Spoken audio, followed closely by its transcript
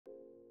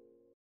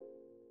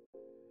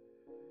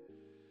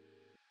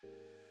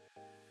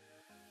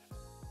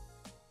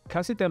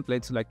Kanzi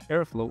templates like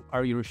Airflow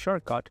are your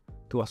shortcut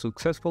to a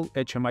successful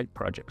HMI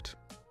project.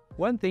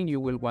 One thing you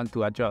will want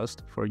to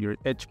adjust for your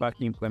HVAC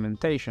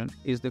implementation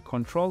is the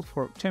control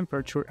for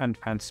temperature and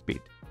fan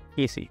speed.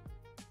 Easy.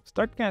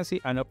 Start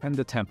Kanzi and open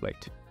the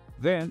template.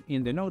 Then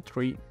in the node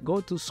tree, go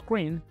to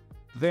Screen,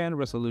 then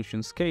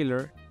Resolution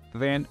Scaler,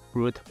 then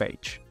Root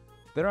Page.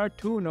 There are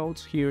two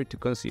nodes here to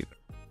consider.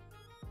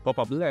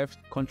 Pop-up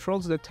left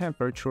controls the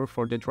temperature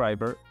for the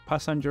driver,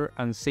 passenger,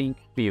 and sink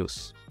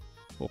views.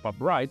 Pop-up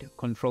right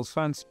controls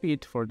fan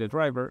speed for the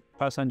driver,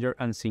 passenger,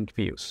 and sink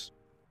views.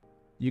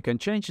 You can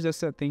change the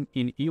setting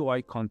in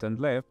UI content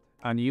left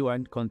and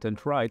UI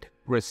content right,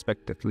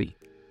 respectively.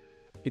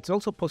 It's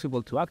also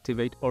possible to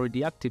activate or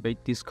deactivate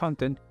this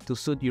content to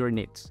suit your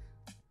needs.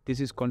 This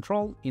is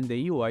controlled in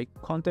the UI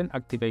Content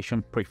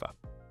Activation prefab,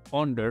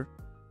 under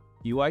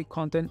UI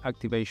Content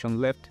Activation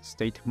Left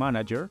State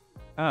Manager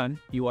and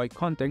UI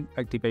Content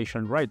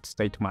Activation Right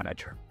State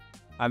Manager.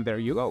 And there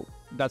you go.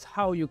 That's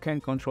how you can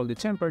control the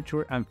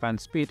temperature and fan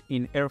speed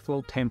in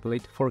Airflow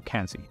template for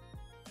Kanzi.